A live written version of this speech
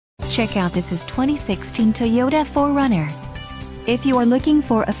Check out this is 2016 Toyota 4Runner. If you are looking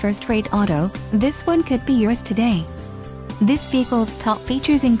for a first-rate auto, this one could be yours today. This vehicle's top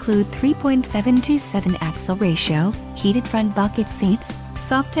features include 3.727 axle ratio, heated front bucket seats,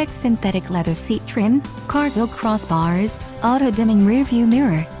 Softex synthetic leather seat trim, cargo crossbars, auto-dimming rearview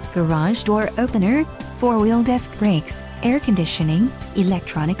mirror, garage door opener, 4-wheel disc brakes, air conditioning,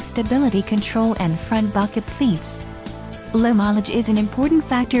 electronic stability control and front bucket seats. Low mileage is an important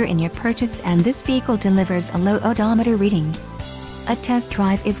factor in your purchase, and this vehicle delivers a low odometer reading. A test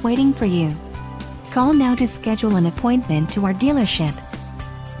drive is waiting for you. Call now to schedule an appointment to our dealership.